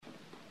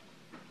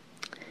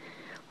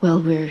Well,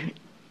 we're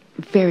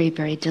very,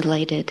 very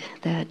delighted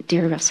that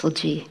dear Russell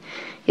G.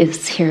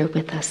 is here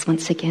with us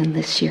once again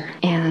this year.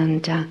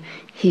 And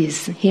he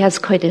has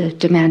quite a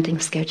demanding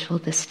schedule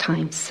this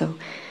time, so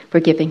we're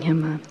giving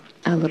him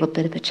a little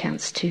bit of a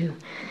chance to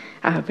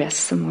rest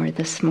some more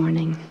this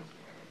morning.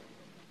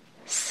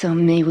 So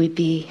may we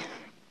be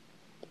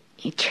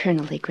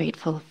eternally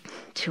grateful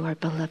to our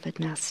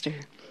beloved Master,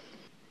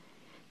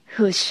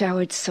 who has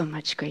showered so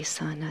much grace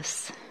on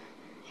us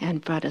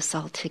and brought us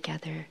all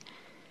together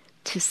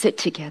to sit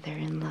together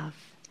in love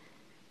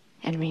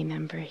and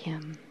remember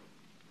him.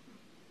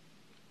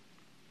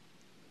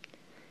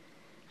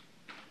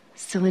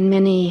 So in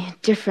many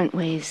different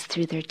ways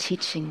through their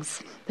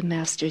teachings, the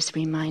Masters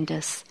remind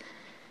us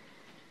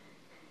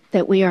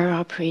that we are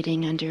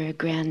operating under a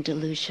grand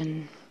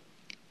delusion.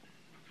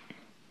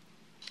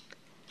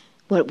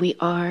 What we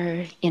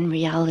are in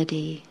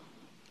reality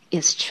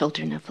is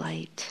children of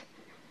light.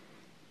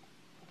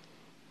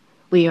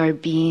 We are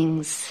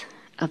beings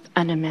of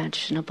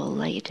unimaginable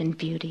light and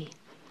beauty.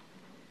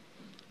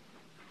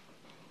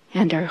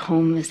 And our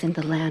home is in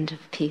the land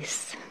of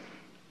peace.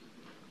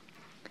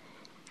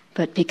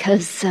 But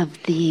because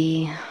of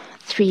the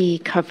three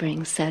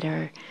coverings that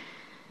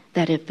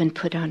have been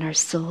put on our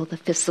soul, the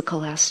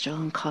physical, astral,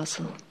 and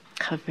causal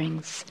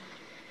coverings,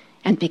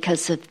 and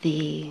because of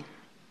the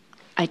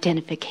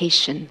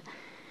identification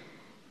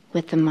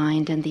with the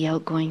mind and the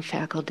outgoing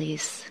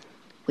faculties,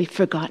 we've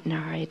forgotten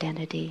our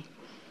identity.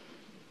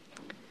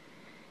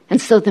 And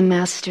so the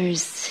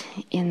Masters,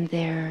 in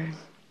their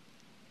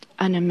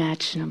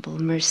unimaginable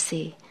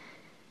mercy,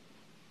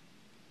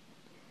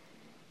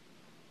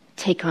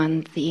 take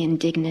on the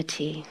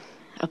indignity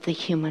of the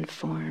human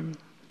form,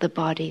 the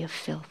body of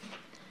filth,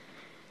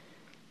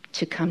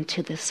 to come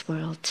to this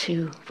world,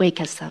 to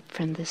wake us up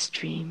from this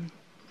dream.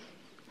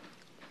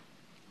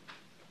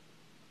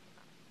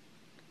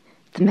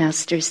 The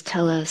Masters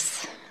tell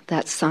us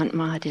that Sant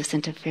Maud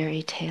isn't a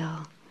fairy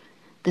tale.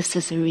 This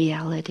is a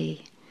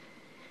reality.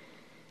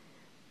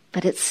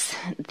 But it's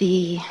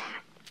the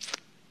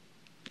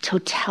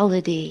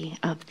totality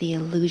of the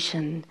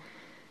illusion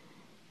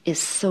is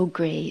so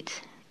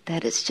great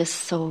that it's just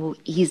so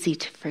easy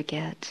to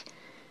forget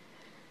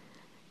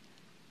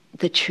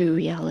the true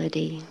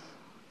reality.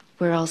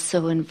 We're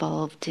also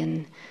involved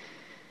in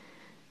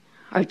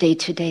our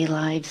day-to-day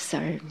lives,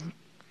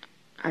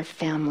 our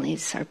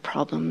families, our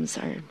problems,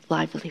 our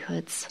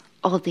livelihoods,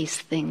 all these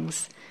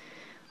things.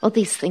 All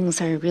these things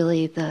are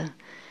really the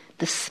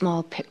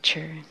small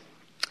picture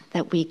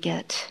that we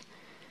get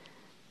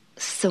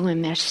so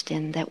enmeshed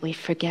in that we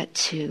forget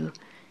to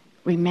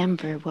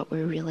remember what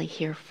we're really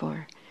here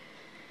for.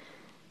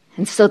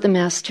 And so the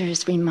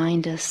Masters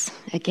remind us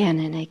again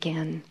and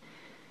again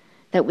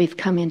that we've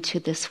come into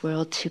this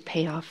world to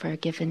pay off our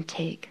give and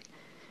take.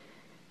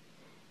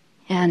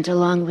 And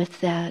along with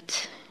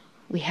that,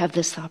 we have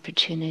this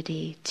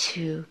opportunity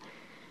to,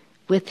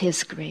 with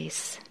His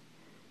grace,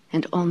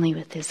 and only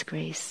with His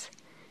grace,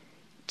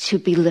 to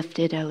be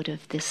lifted out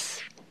of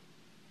this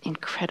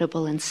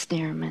incredible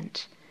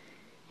ensnarement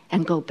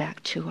and go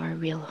back to our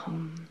real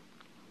home.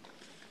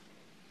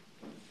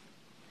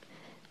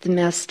 The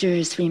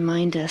Masters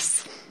remind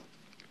us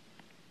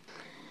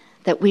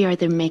that we are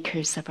the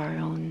makers of our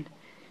own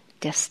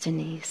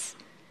destinies,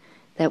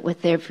 that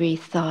with every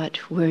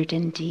thought, word,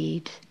 and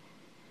deed,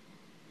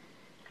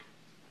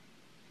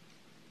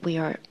 we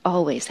are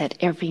always, at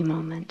every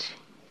moment,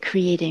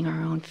 creating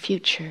our own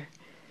future.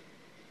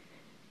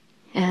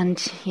 And,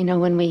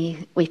 when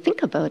we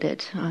think about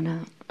it on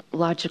a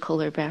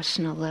logical or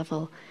rational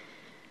level,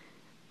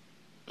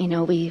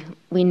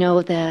 we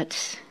know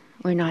that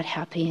we're not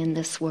happy in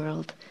this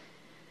world.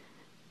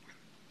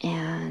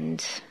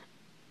 And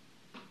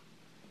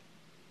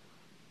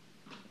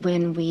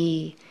when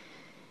we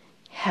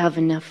have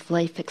enough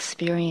life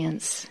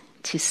experience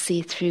to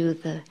see through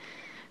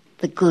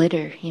the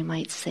glitter, you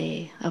might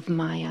say, of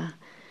Maya,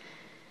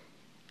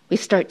 we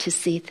start to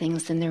see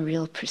things in their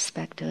real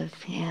perspective,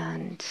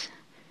 and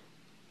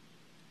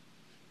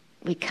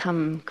we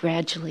come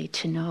gradually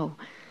to know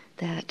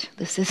that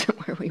this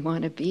isn't where we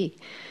want to be.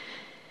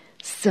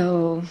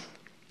 So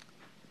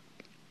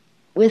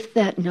with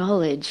that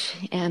knowledge,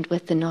 and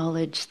with the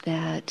knowledge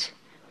that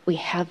we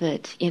have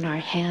it in our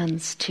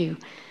hands to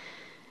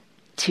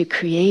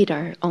create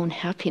our own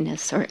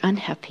happiness or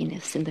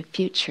unhappiness in the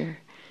future,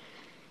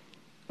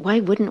 why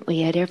wouldn't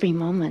we at every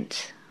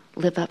moment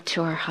live up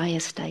to our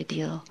highest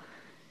ideal?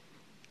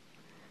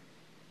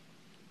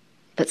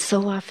 But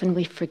so often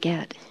we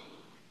forget.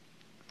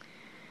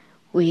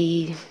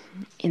 We,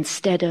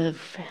 instead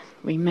of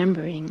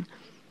remembering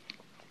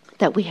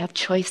that we have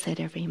choice at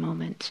every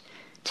moment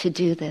to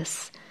do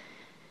this,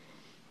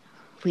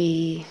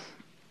 we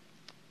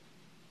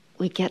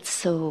get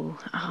so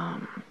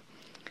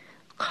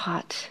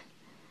caught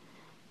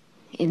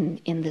in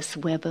this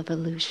web of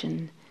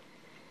illusion.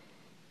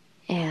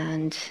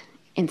 And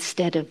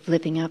instead of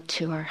living up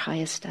to our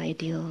highest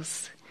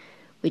ideals,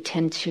 we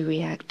tend to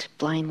react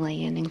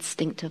blindly and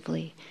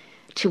instinctively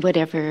to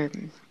whatever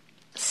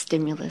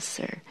stimulus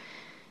or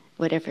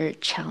whatever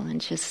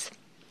challenge is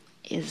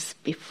is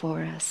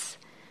before us,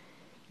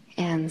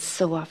 and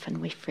so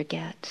often we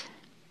forget.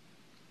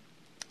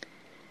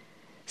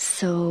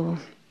 So,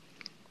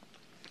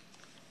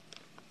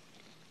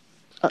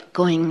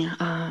 going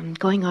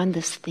on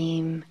this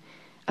theme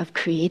of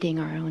creating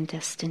our own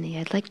destiny,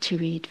 I'd like to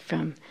read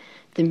from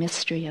The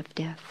Mystery of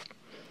Death.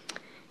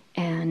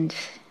 And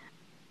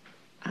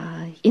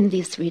in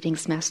these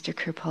readings, Master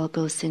Kirpal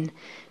goes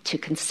into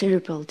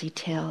considerable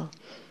detail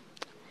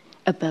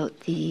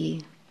about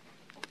the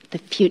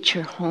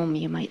future home,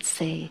 you might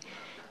say,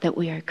 that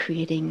we are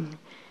creating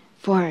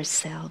for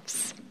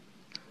ourselves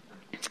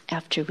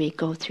after we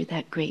go through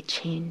that great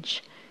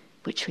change,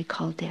 which we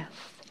call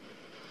death.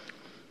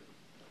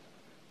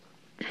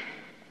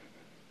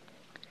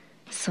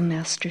 So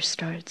Master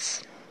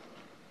starts.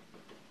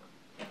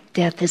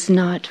 Death is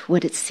not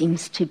what it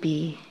seems to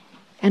be,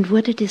 and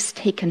what it is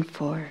taken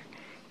for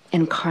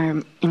in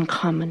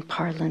common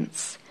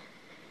parlance.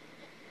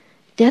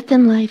 Death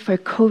and life are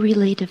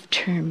correlative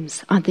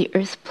terms on the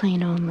earth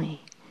plane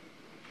only,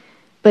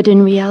 but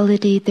in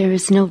reality there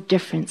is no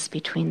difference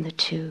between the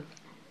two.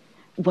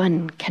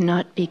 One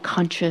cannot be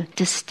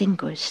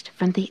contradistinguished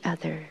from the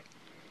other.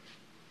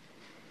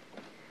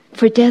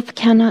 For death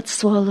cannot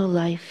swallow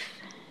life,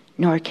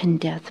 nor can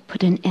death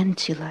put an end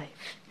to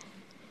life.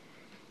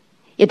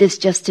 It is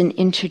just an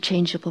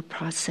interchangeable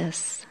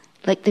process,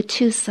 like the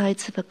two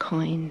sides of a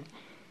coin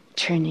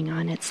turning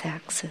on its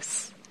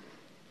axis.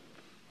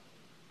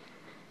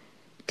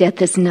 Death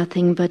is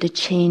nothing but a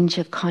change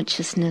of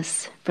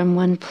consciousness from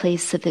one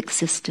place of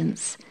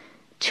existence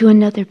to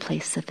another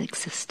place of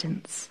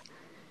existence.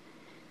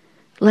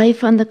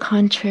 Life, on the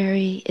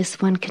contrary,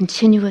 is one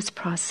continuous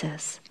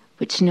process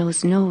which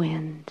knows no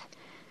end.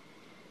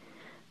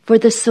 For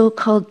the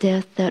so-called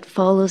death that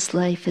follows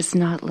life is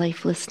not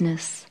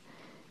lifelessness,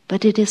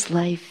 but it is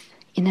life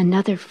in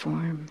another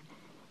form,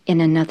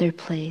 in another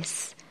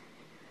place,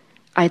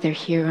 either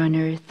here on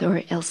earth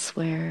or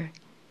elsewhere,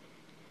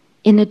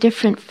 in a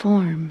different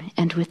form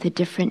and with a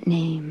different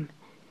name,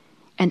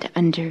 and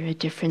under a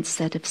different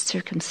set of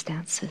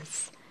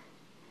circumstances,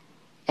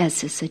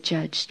 as is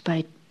adjudged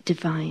by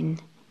divine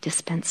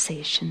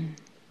dispensation.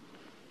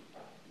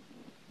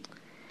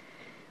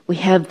 We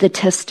have the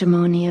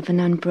testimony of an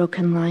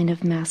unbroken line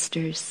of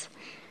masters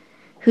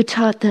who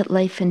taught that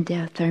life and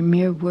death are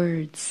mere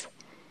words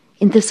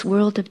in this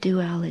world of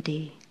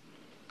duality.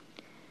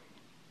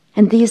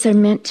 And these are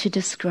meant to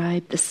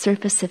describe the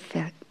surface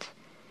effect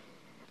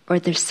or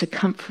the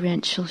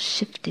circumferential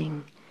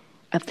shifting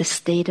of the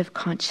state of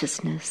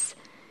consciousness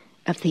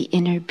of the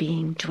inner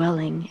being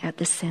dwelling at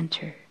the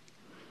center.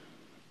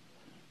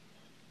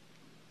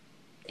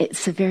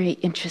 It's a very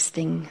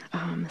interesting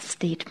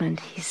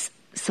statement.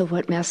 So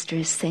what Master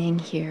is saying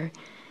here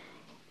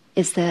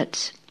is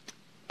that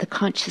the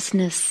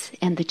consciousness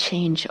and the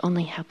change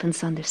only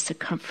happens on the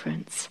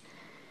circumference.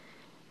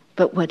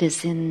 But what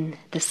is in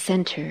the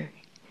center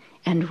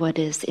and what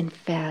is in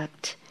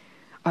fact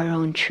our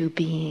own true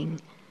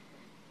being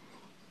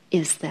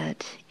is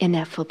that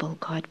ineffable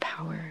God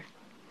power.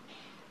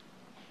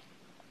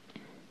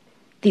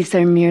 These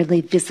are merely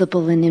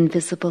visible and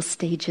invisible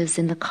stages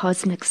in the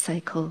cosmic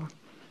cycle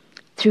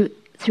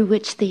through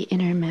which the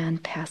inner man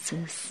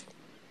passes.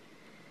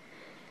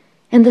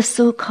 And the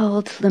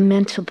so-called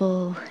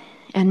lamentable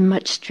and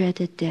much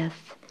dreaded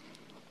death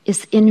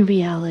is in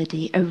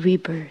reality a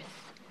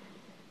rebirth,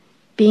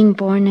 being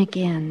born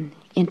again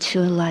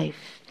into a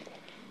life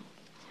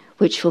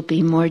which will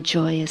be more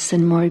joyous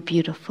and more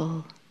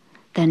beautiful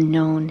than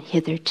known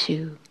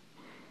hitherto.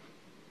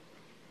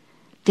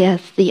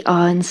 Death, the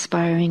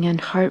awe-inspiring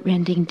and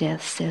heart-rending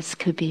death, says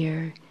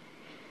Kabir,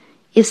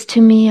 is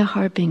to me a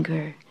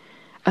harbinger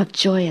of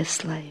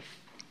joyous life,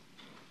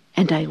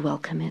 and I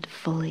welcome it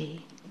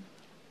fully.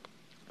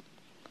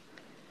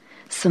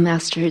 So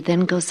Master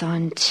then goes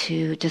on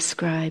to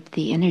describe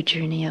the inner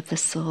journey of the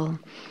soul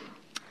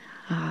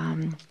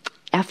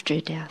after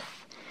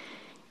death.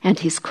 And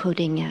he's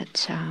quoting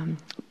at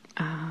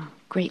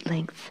great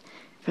length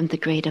from the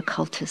great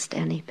occultist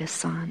Annie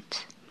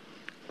Besant.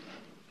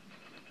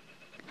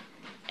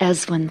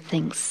 As one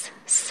thinks,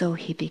 so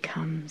he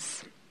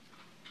becomes.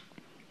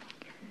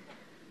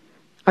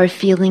 Our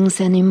feelings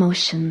and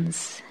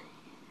emotions,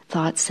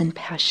 thoughts and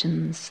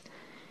passions,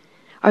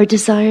 our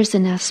desires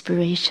and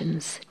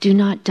aspirations do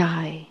not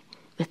die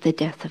with the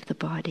death of the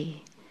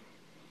body.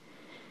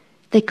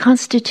 They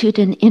constitute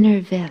an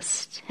inner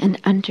vest, an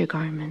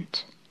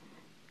undergarment,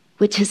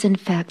 which is in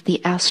fact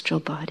the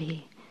astral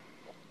body,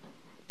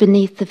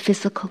 beneath the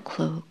physical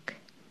cloak.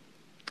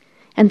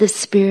 And the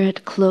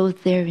spirit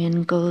clothed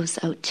therein goes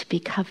out to be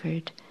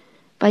covered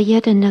by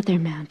yet another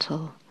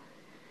mantle,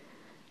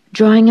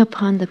 drawing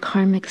upon the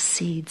karmic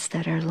seeds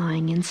that are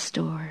lying in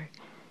store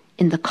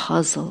in the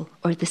causal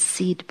or the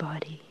seed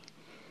body,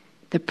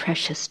 the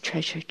precious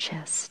treasure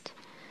chest.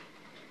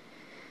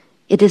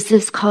 It is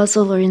this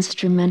causal or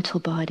instrumental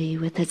body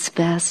with its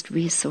vast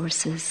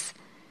resources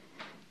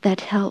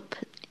that help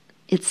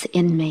its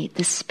inmate,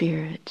 the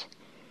spirit,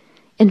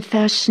 in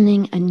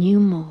fashioning a new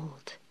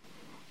mold,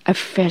 a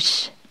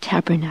fresh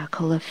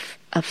tabernacle of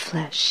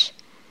flesh,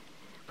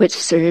 which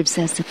serves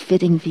as a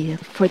fitting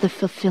vehicle for the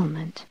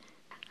fulfillment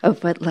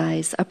of what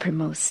lies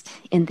uppermost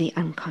in the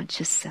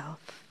unconscious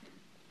self.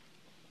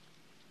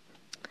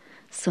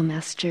 So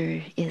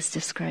Master is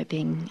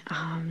describing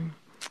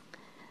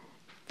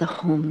the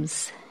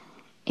homes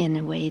in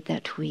a way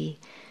that we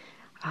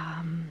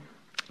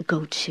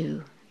go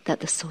to, that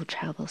the soul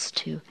travels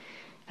to,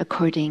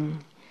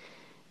 according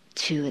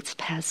to its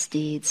past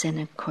deeds and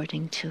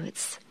according to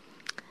its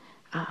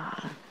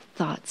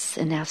thoughts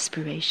and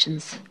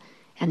aspirations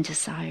and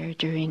desire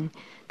during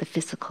the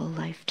physical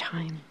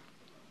lifetime.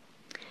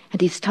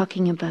 And he's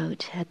talking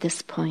about, at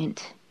this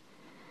point,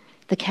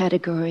 the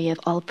category of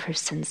all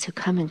persons who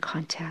come in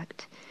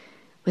contact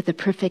with the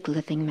perfect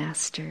living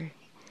Master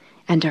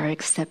and are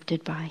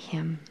accepted by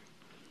him,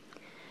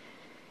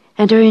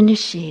 and are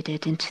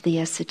initiated into the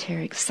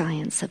esoteric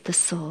science of the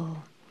soul,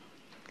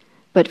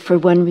 but for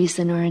one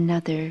reason or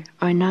another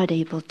are not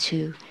able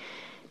to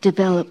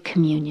develop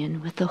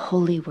communion with the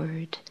Holy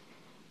Word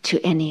to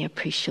any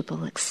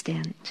appreciable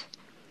extent,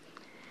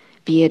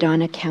 be it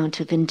on account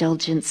of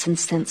indulgence in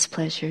sense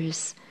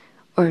pleasures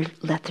or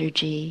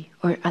lethargy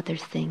or other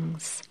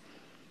things.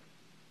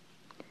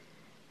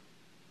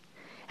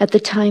 At the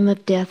time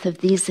of death of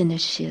these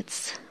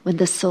initiates, when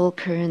the soul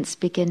currents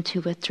begin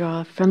to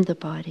withdraw from the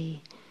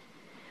body,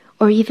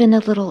 or even a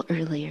little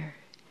earlier,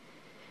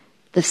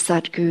 the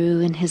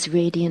Satguru in his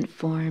radiant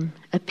form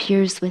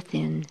appears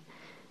within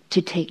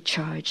to take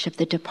charge of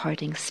the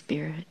departing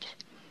spirit.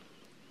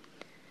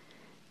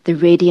 The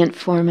radiant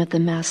form of the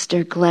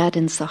Master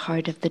gladdens the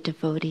heart of the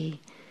devotee,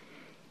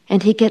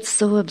 and he gets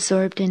so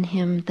absorbed in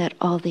him that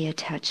all the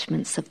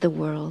attachments of the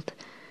world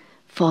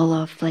fall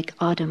off like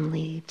autumn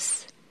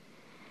leaves,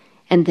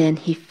 and then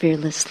he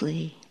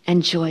fearlessly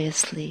and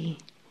joyously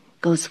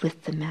goes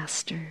with the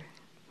Master.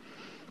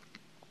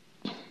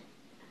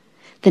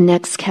 The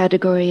next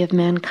category of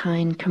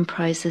mankind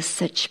comprises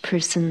such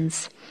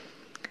persons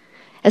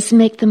as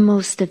make the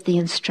most of the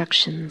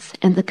instructions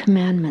and the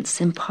commandments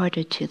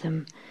imparted to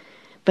them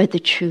by the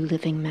true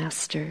living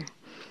Master,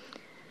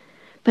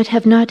 but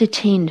have not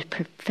attained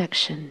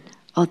perfection,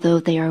 although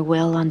they are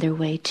well on their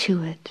way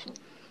to it.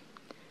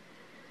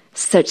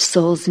 Such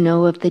souls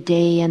know of the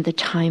day and the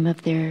time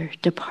of their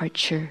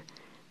departure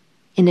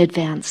in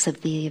advance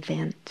of the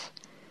event.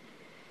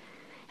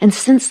 And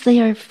since they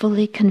are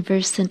fully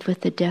conversant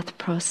with the death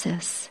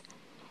process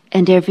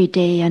and every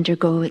day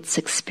undergo its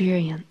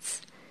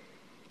experience,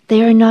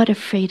 they are not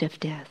afraid of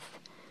death,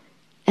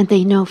 and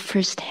they know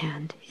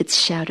firsthand its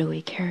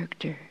shadowy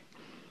character.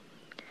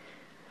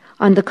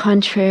 On the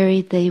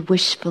contrary, they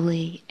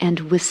wishfully and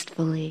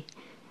wistfully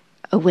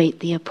await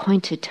the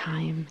appointed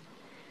time,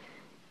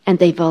 and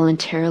they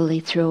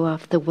voluntarily throw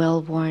off the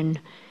well-worn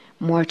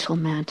mortal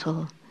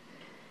mantle,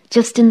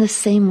 just in the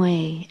same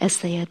way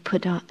as they had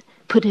put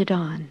it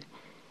on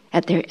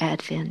at their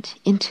advent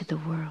into the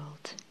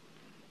world.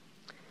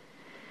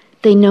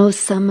 They know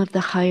some of the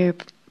higher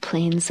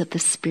planes of the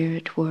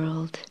spirit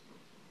world,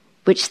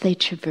 which they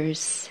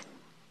traverse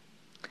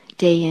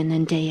day in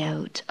and day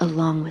out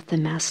along with the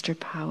Master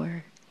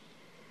power.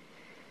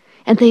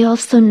 And they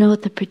also know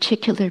the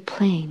particular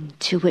plane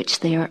to which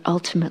they are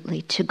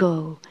ultimately to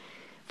go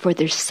for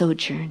their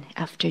sojourn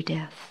after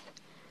death.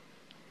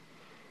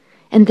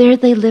 And there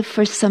they live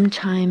for some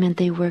time, and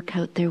they work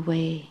out their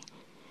way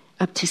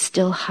up to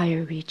still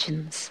higher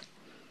regions.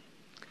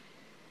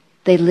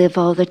 They live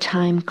all the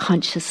time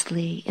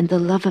consciously in the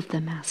love of the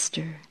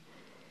Master,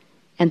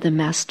 and the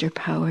Master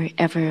power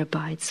ever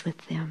abides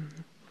with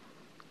them.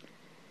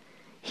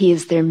 He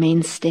is their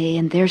mainstay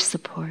and their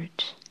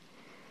support,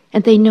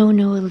 and they know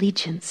no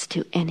allegiance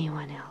to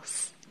anyone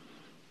else.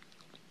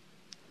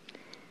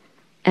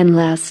 And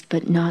last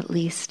but not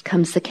least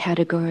comes the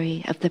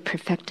category of the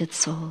perfected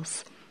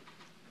souls.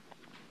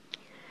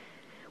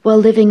 While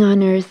living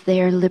on earth,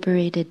 they are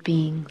liberated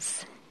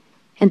beings,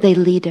 and they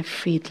lead a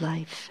freed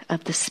life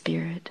of the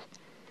spirit.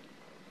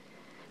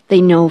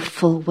 They know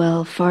full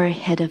well, far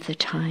ahead of the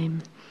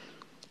time,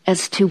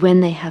 as to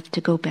when they have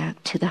to go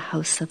back to the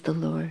house of the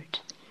Lord.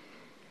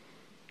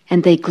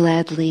 And they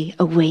gladly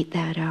await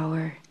that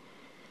hour,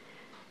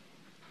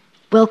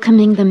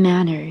 welcoming the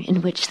manner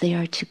in which they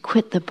are to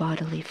quit the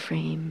bodily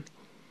frame,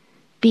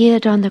 be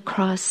it on the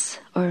cross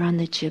or on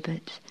the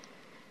gibbet,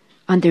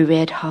 on the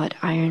red-hot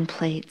iron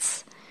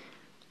plates,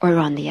 or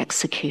on the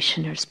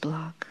executioner's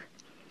block.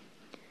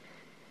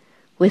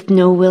 With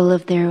no will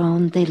of their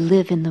own, they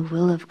live in the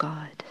will of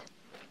God,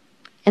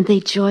 and they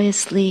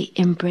joyously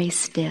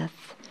embrace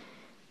death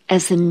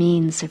as a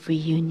means of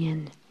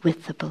reunion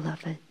with the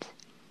beloved.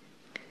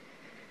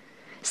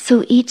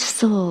 So each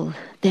soul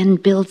then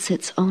builds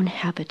its own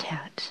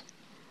habitat,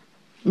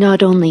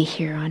 not only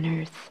here on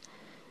earth,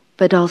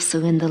 but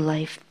also in the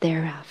life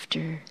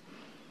thereafter,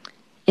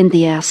 in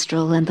the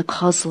astral and the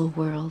causal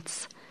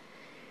worlds,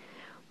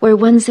 where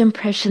one's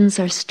impressions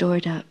are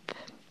stored up,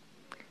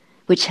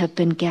 which have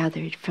been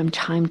gathered from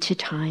time to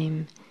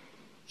time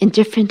in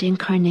different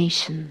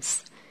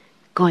incarnations,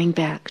 going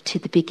back to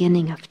the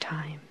beginning of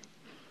time.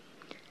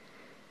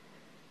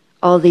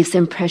 All these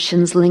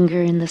impressions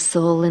linger in the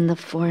soul in the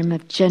form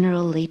of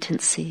general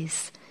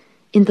latencies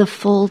in the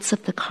folds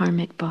of the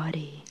karmic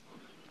body,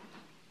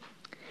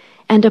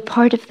 and a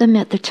part of them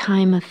at the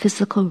time of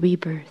physical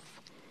rebirth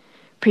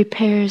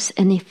prepares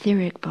an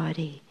etheric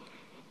body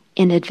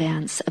in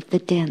advance of the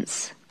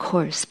dense,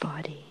 coarse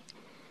body.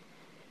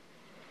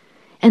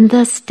 And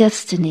thus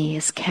destiny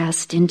is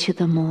cast into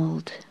the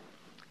mold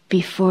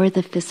before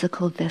the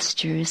physical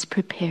vesture is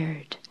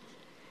prepared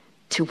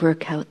to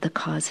work out the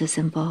causes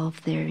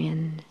involved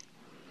therein.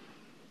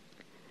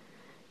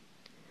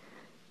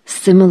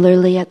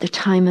 Similarly, at the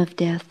time of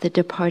death, the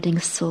departing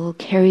soul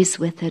carries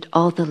with it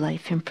all the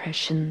life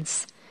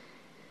impressions,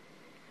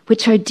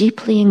 which are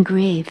deeply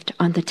engraved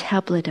on the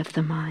tablet of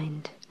the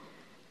mind,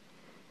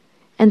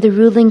 and the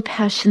ruling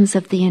passions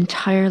of the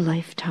entire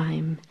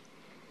lifetime,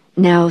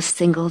 now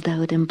singled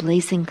out in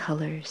blazing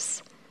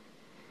colors,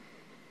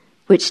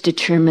 which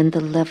determine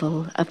the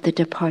level of the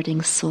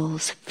departing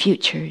soul's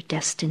future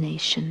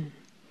destination.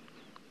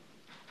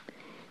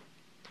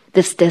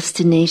 This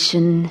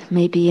destination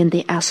may be in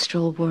the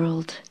astral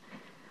world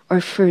or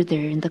further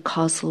in the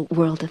causal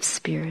world of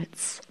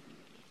spirits.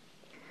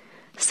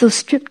 So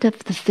stripped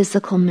of the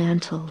physical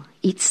mantle,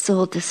 each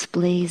soul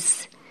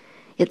displays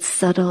its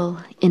subtle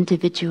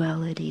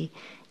individuality,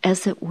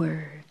 as it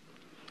were,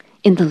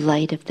 in the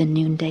light of the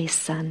noonday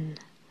sun.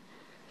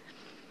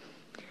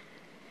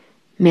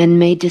 Men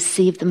may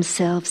deceive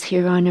themselves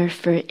here on earth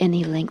for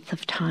any length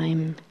of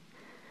time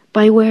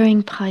by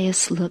wearing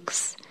pious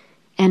looks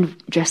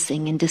and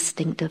dressing in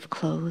distinctive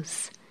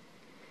clothes.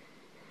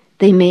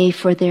 They may,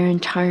 for their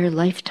entire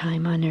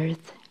lifetime on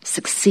earth,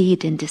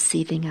 succeed in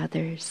deceiving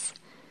others.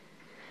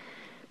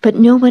 But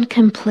no one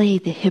can play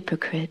the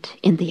hypocrite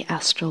in the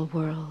astral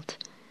world,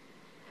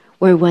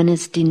 where one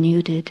is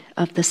denuded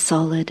of the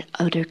solid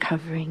outer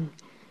covering,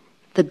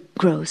 the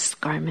gross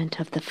garment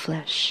of the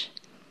flesh.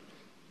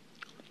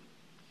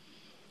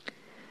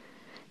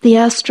 The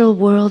astral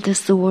world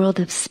is the world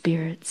of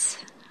spirits,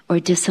 or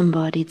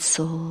disembodied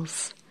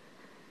souls,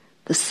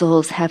 the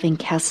souls having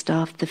cast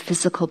off the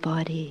physical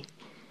body,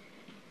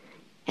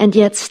 and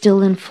yet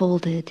still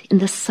enfolded in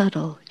the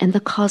subtle and the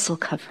causal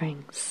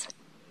coverings.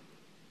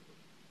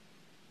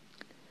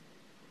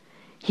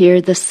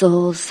 Here the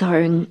souls are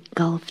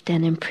engulfed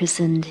and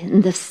imprisoned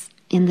in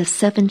the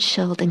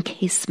seven-shelled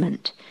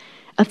encasement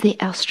of the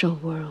astral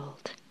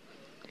world,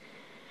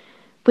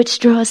 which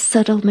draws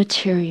subtle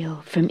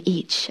material from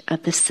each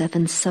of the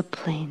seven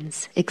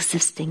subplanes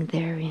existing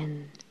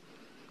therein.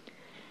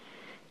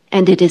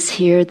 And it is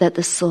here that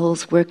the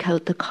souls work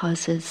out the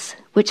causes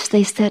which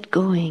they set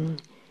going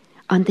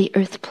on the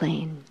earth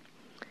plane,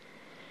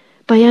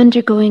 by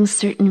undergoing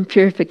certain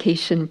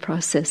purification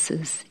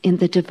processes in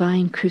the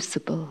divine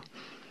crucible,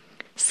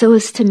 so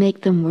as to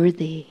make them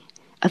worthy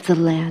of the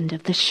land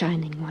of the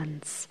shining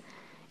ones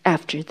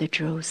after the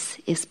dross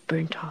is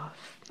burnt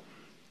off.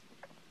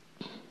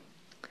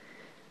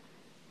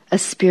 A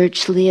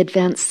spiritually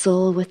advanced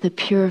soul with a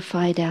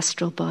purified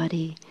astral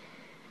body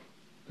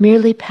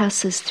merely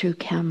passes through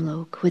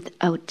Kamlok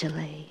without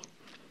delay.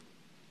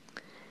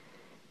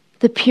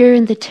 The pure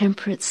and the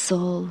temperate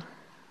soul,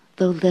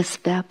 though less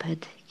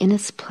vapid in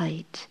its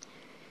plight,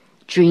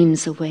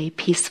 dreams away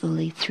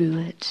peacefully through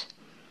it.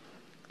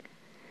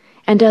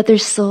 And other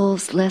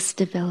souls less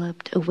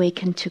developed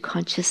awaken to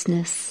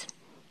consciousness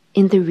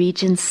in the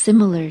regions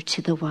similar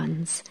to the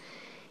ones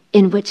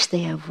in which they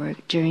have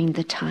worked during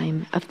the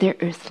time of their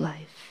earth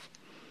life.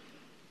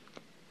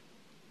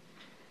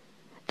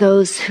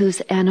 Those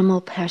whose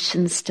animal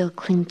passions still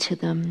cling to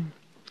them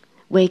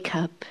wake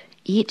up,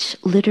 each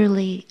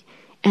literally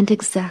and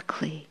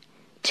exactly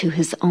to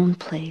his own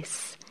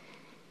place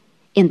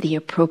in the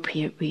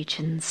appropriate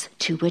regions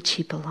to which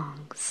he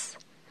belongs.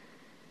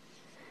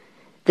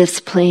 This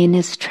plane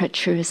is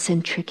treacherous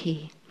and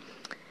tricky,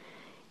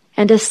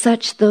 and as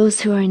such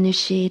those who are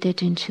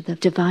initiated into the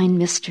divine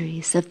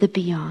mysteries of the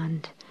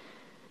beyond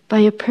by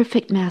a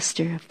perfect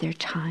master of their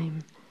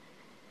time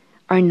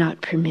are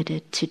not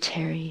permitted to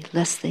tarry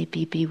lest they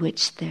be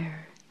bewitched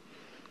there.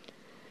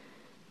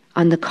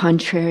 On the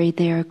contrary,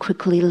 they are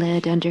quickly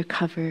led under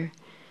cover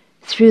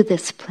through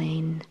this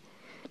plane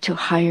to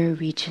higher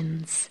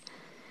regions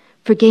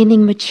for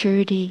gaining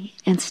maturity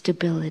and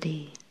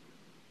stability,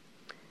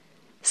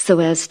 so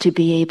as to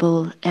be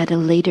able at a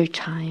later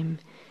time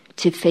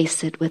to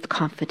face it with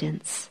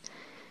confidence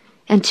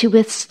and to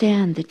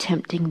withstand the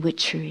tempting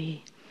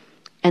witchery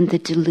and the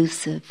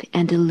delusive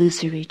and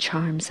illusory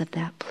charms of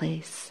that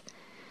place.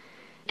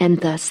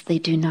 And thus they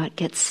do not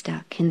get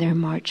stuck in their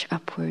march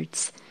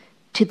upwards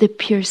to the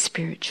pure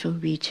spiritual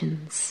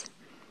regions.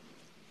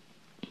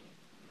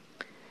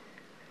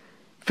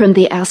 From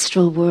the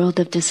astral world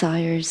of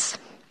desires,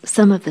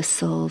 some of the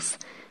souls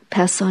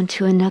pass on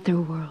to another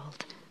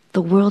world,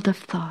 the world of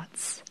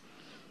thoughts.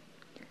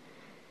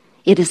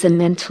 It is a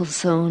mental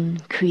zone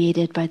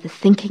created by the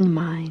thinking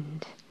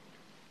mind.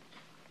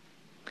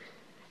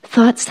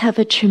 Thoughts have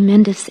a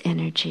tremendous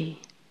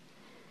energy,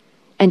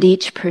 and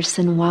each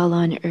person while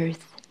on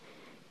earth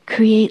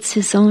creates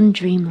his own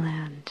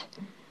dreamland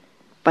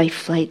by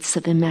flights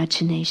of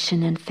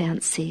imagination and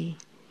fancy,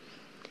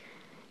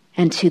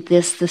 and to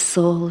this the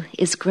soul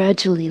is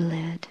gradually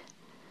led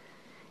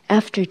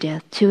after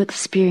death to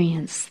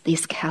experience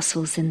these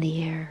castles in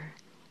the air,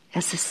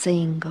 as the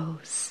saying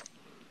goes.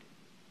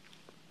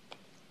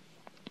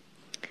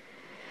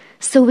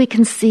 So we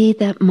can see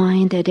that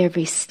mind at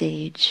every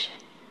stage,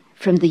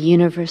 from the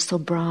universal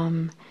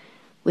Brahm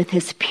with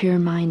his pure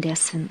mind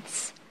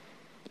essence,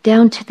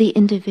 down to the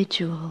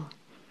individual,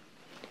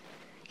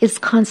 is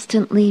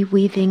constantly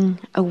weaving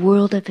a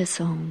world of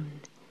his own,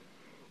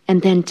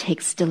 and then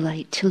takes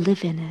delight to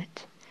live in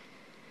it,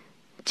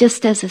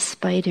 just as a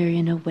spider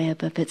in a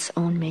web of its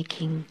own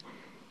making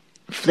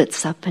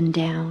flits up and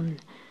down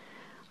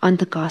on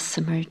the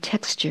gossamer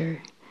texture,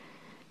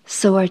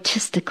 so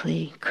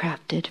artistically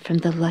crafted from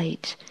the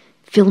light,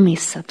 filmy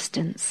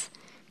substance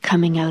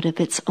coming out of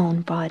its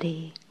own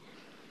body.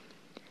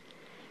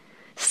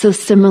 So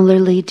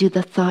similarly do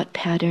the thought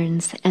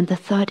patterns and the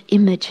thought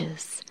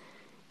images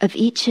of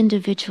each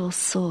individual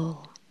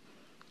soul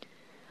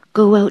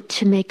go out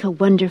to make a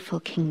wonderful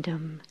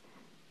kingdom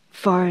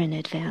far in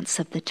advance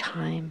of the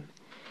time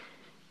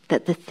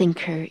that the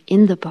thinker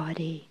in the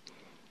body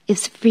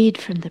is freed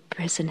from the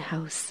prison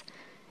house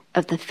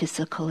of the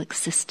physical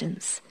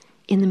existence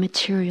in the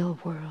material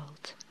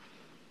world.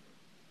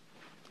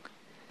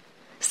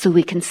 So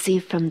we can see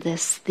from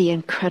this the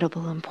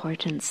incredible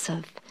importance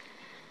of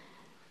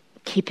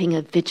keeping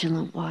a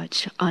vigilant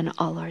watch on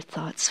all our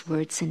thoughts,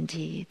 words, and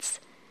deeds.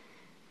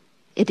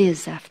 It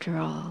is, after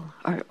all,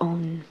 our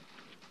own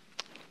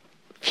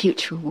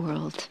future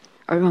world,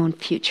 our own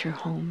future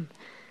home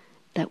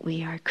that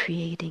we are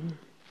creating.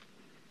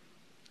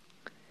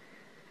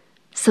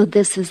 So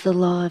this is the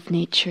law of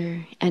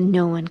nature, and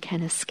no one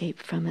can escape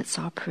from its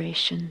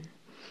operation.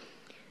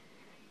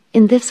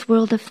 In this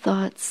world of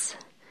thoughts,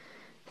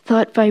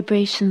 thought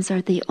vibrations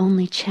are the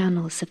only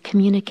channels of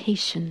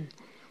communication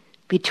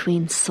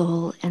between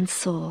soul and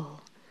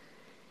soul.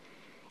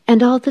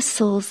 And all the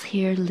souls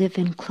here live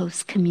in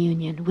close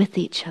communion with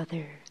each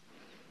other.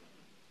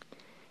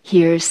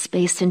 Here,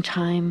 space and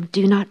time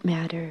do not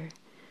matter.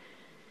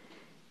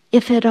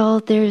 If at all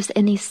there is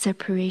any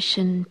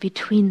separation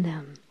between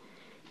them,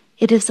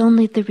 it is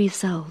only the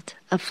result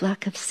of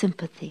lack of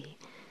sympathy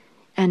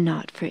and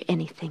not for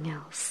anything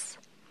else.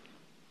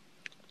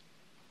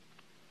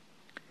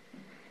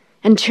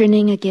 And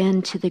turning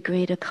again to the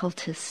great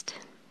occultist,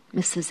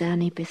 Mrs.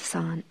 Annie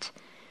Besant,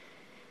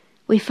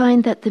 we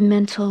find that the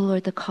mental or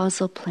the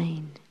causal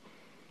plane,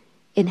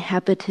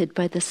 inhabited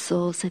by the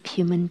souls of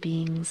human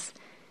beings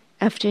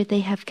after they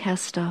have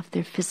cast off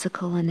their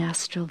physical and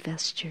astral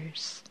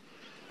vestures,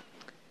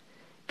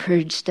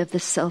 purged of the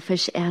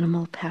selfish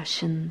animal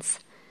passions,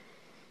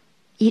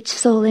 each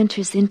soul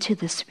enters into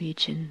this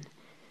region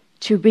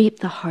to reap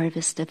the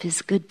harvest of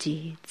his good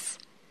deeds,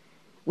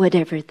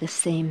 whatever the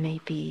same may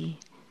be,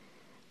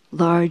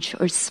 large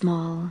or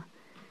small,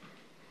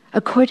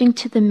 according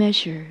to the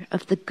measure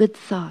of the good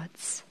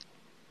thoughts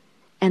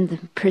and the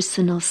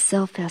personal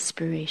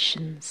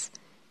self-aspirations,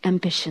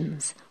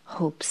 ambitions,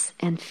 hopes,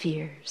 and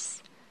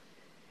fears.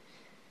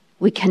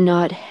 We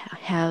cannot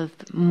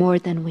have more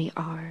than we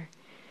are,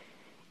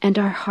 and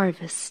our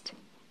harvest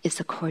is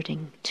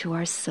according to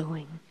our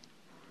sowing.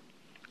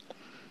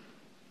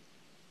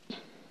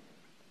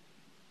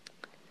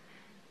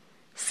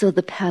 So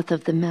the path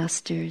of the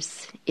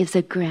masters is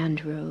a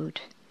grand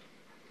road,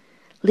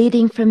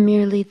 leading from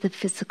merely the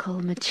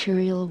physical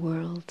material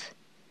world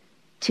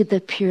to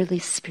the purely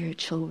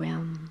spiritual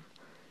realm,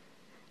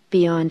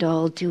 beyond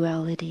all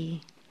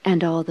duality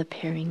and all the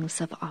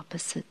pairings of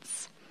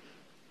opposites.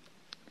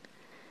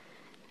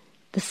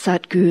 The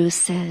Satguru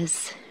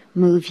says,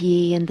 "Move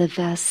ye in the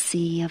vast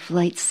sea of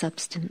light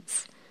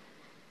substance,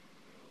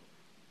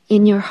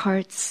 in your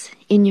hearts,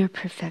 in your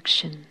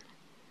perfection.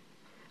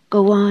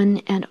 Go on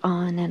and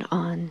on and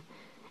on,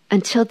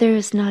 until there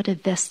is not a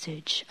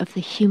vestige of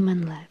the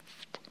human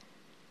left.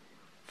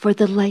 For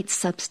the light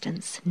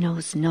substance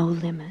knows no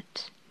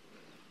limit.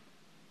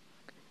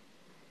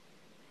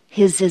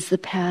 His is the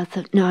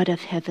path not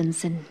of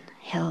heavens and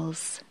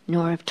hells,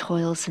 nor of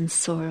toils and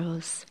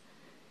sorrows,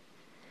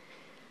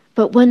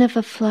 but one of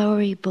a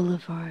flowery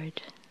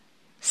boulevard,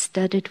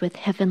 studded with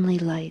heavenly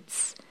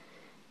lights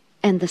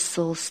and the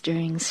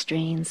soul-stirring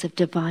strains of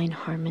divine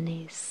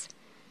harmonies.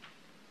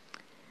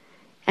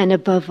 And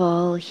above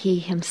all, he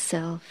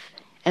himself,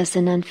 as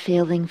an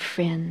unfailing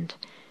friend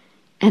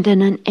and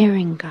an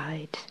unerring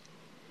guide,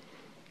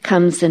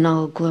 comes in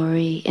all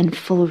glory, in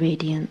full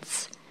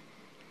radiance,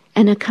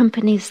 and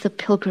accompanies the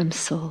pilgrim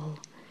soul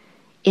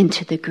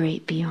into the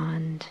great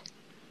beyond,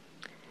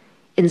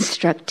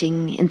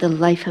 instructing in the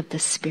life of the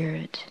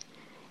Spirit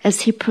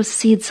as he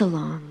proceeds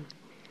along,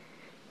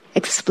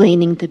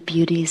 explaining the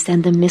beauties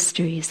and the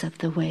mysteries of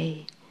the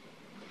way,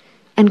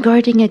 and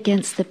guarding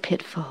against the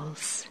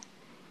pitfalls,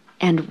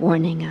 and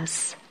warning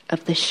us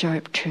of the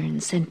sharp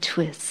turns and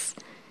twists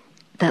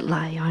that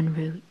lie en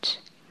route.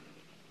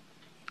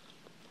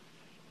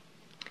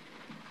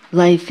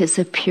 Life is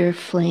a pure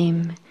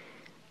flame,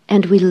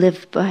 and we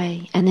live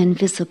by an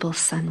invisible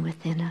sun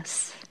within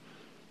us.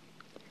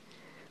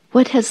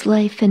 What has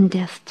life and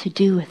death to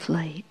do with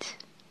light?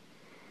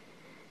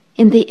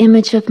 In the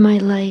image of my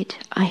light,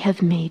 I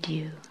have made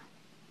you.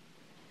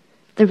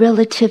 The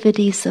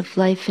relativities of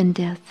life and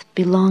death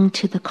belong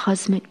to the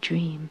cosmic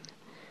dream.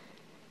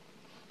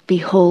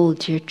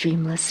 Behold your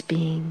dreamless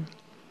being.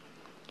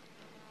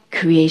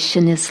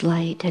 Creation is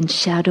light and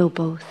shadow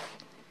both,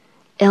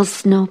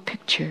 else no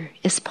picture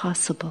is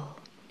possible.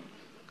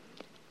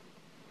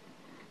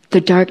 The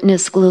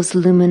darkness glows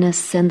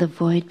luminous and the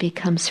void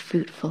becomes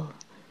fruitful.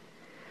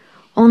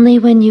 Only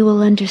when you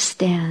will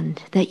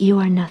understand that you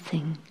are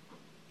nothing.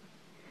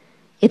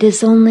 It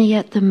is only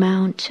at the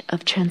Mount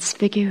of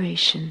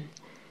Transfiguration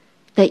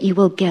that you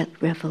will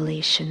get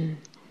revelation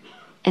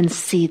and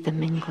see the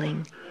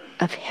mingling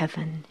of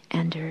heaven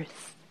and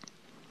earth.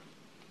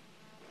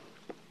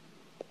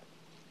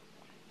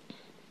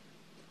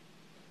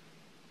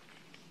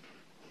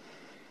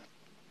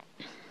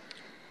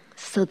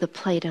 So the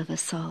plight of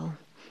us all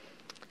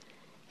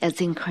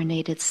as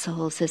incarnated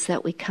souls is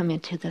that we come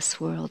into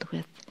this world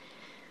with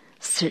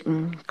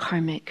certain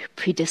karmic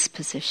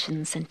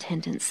predispositions and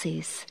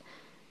tendencies.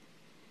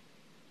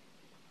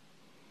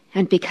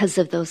 And because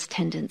of those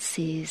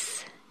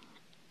tendencies,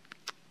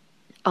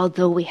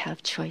 although we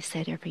have choice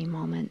at every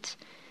moment,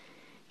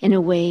 in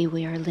a way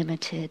we are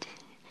limited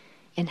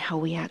in how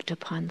we act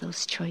upon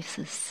those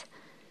choices.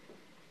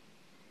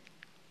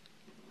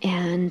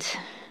 And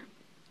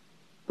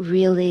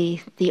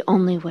really the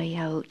only way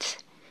out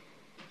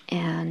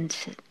and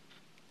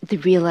the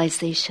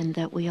realization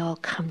that we all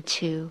come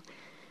to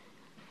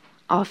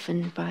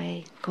often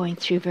by going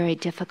through very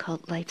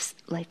difficult life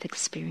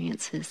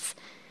experiences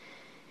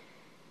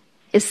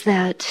is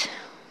that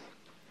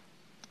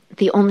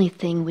the only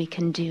thing we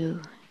can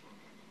do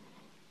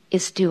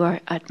is do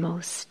our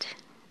utmost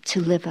to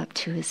live up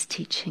to his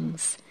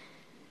teachings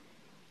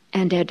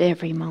and at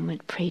every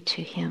moment pray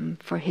to him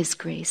for his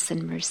grace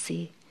and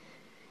mercy.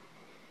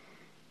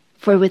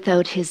 For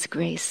without his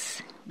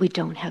grace, we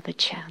don't have a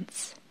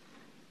chance.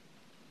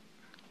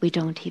 We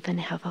don't even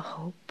have a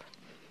hope.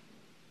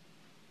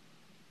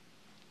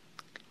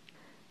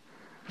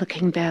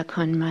 Looking back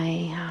on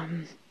my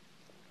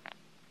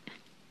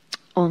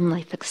own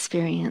life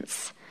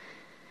experience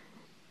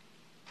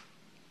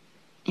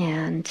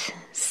and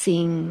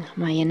seeing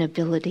my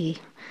inability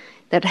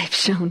that I've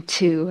shown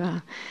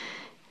to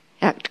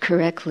act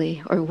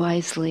correctly or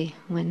wisely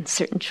when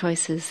certain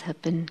choices have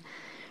been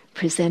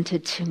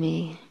presented to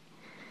me,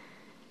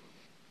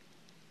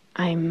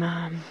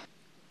 I'm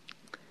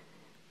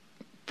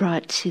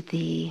brought to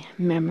the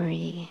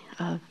memory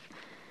of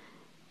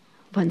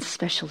one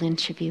special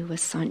interview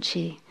with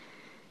Sanchi,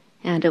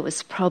 and it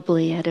was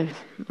probably at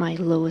my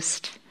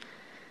lowest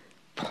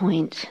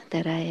point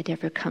that I had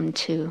ever come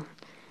to,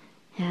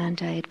 and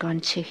I had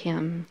gone to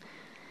him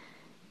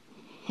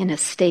in a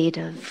state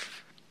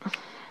of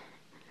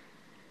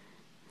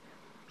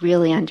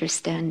really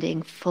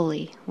understanding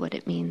fully what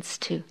it means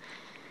to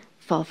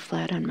fall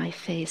flat on my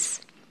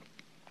face.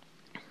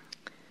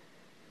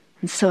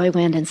 And so I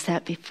went and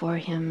sat before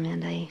him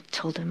and I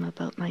told him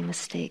about my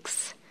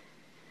mistakes.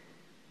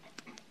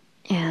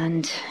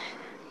 And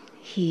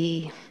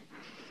he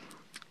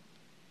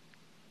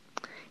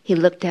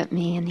looked at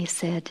me and he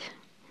said,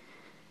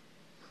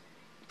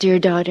 "Dear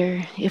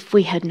daughter, if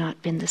we had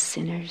not been the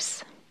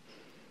sinners,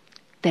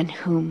 then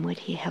whom would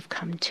he have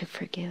come to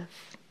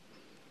forgive?"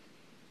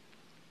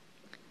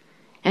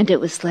 And it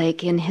was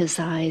like in his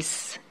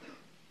eyes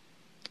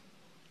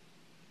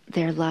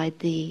there lied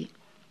the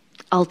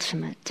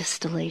ultimate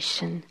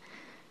distillation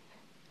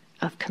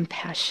of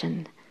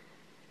compassion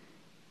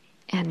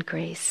and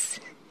grace,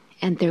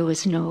 and there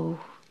was no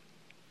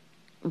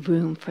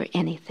room for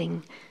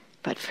anything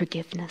but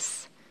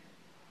forgiveness,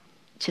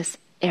 just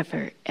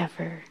ever,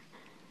 ever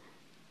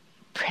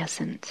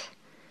present.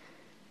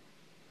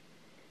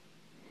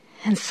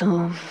 And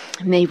so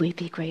may we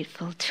be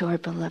grateful to our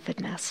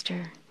beloved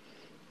Master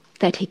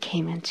that he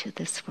came into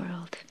this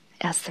world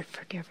as the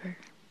forgiver.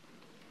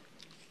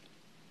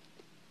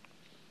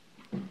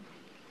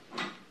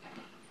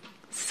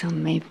 So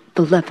may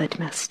beloved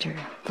Master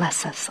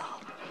bless us all.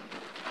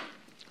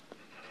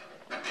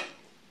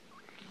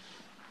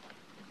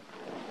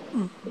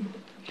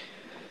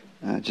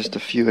 Just a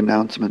few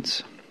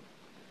announcements.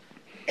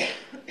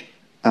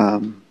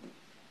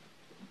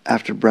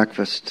 After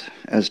breakfast,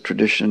 as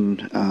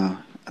tradition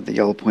at the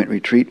Yellow Point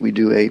Retreat, we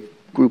do a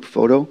group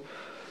photo,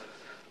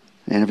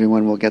 and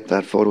everyone will get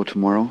that photo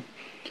tomorrow,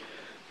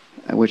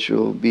 which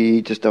will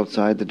be just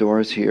outside the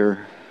doors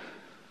here,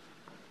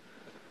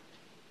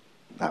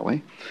 that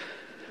way.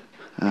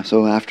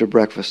 So after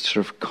breakfast,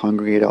 sort of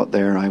congregate out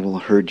there. I will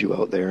herd you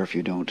out there if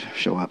you don't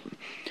show up.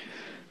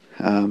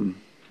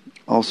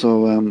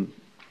 Also,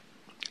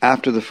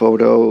 after the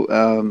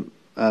photo,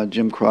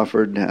 Jim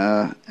Crawford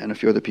and a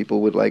few other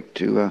people would like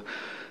to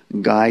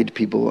guide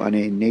people on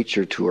a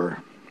nature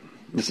tour.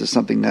 This is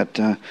something that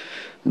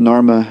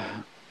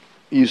Norma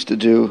used to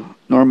do.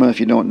 Norma, if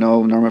you don't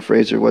know, Norma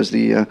Fraser was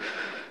the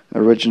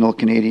original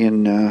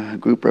Canadian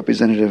group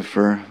representative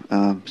for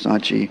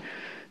Sanchi,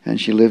 and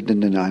she lived in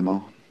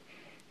Nanaimo,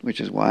 which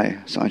is why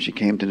Sanchi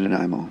came to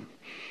Nanaimo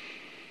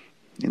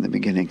in the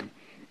beginning.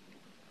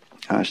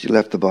 She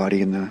left the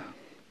body in the...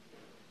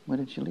 When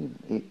did she leave?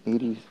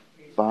 80s?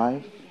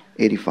 85?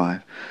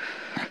 85.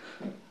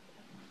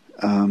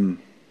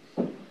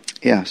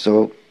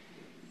 So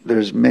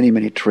there's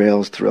many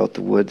trails throughout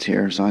the woods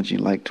here. Sanji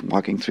liked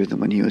walking through them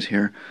when he was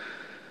here.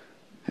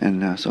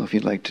 And so if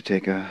you'd like to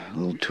take a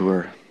little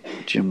tour,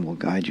 Jim will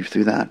guide you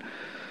through that.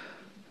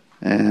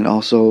 And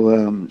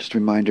also, just a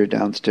reminder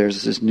downstairs,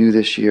 this is new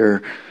this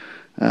year,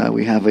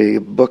 we have a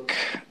book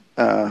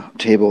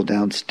table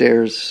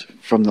downstairs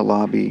from the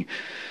lobby.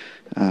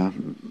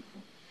 And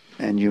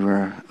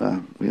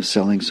we're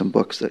selling some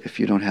books that if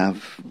you don't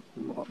have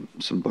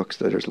some books,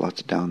 there's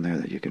lots down there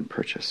that you can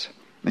purchase,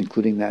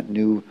 including that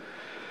new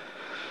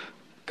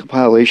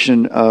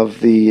compilation of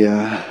the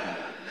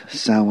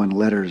Samhain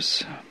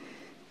letters.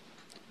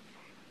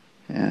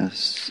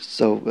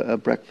 So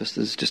breakfast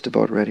is just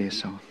about ready,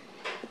 so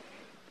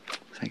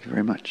thank you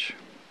very much.